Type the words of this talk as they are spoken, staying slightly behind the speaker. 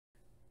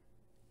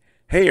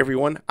Hey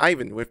everyone,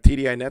 Ivan with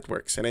TDI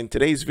Networks, and in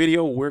today's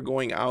video we're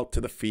going out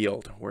to the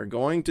field. We're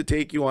going to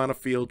take you on a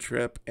field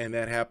trip, and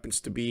that happens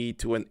to be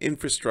to an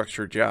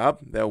infrastructure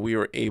job that we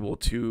were able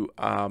to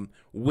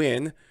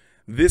win.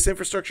 This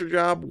infrastructure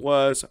job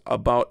was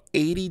about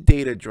 80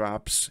 data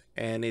drops,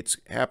 and it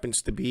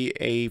happens to be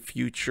a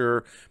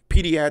future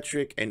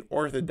pediatric and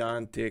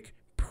orthodontic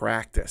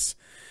practice.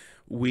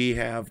 We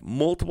have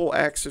multiple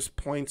access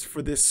points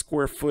for this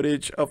square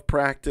footage of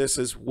practice,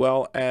 as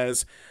well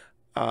as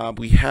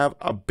we have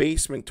a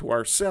basement to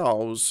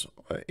ourselves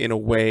in a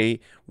way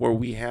where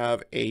we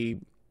have a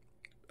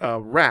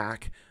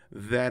rack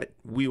that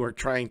we were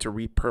trying to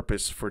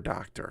repurpose for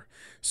doctor.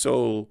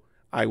 So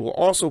I will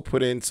also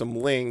put in some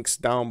links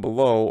down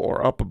below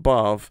or up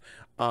above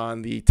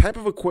on the type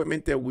of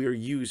equipment that we're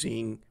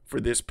using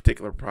for this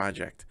particular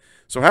project.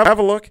 So have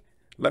a look.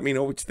 Let me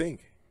know what you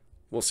think.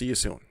 We'll see you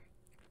soon.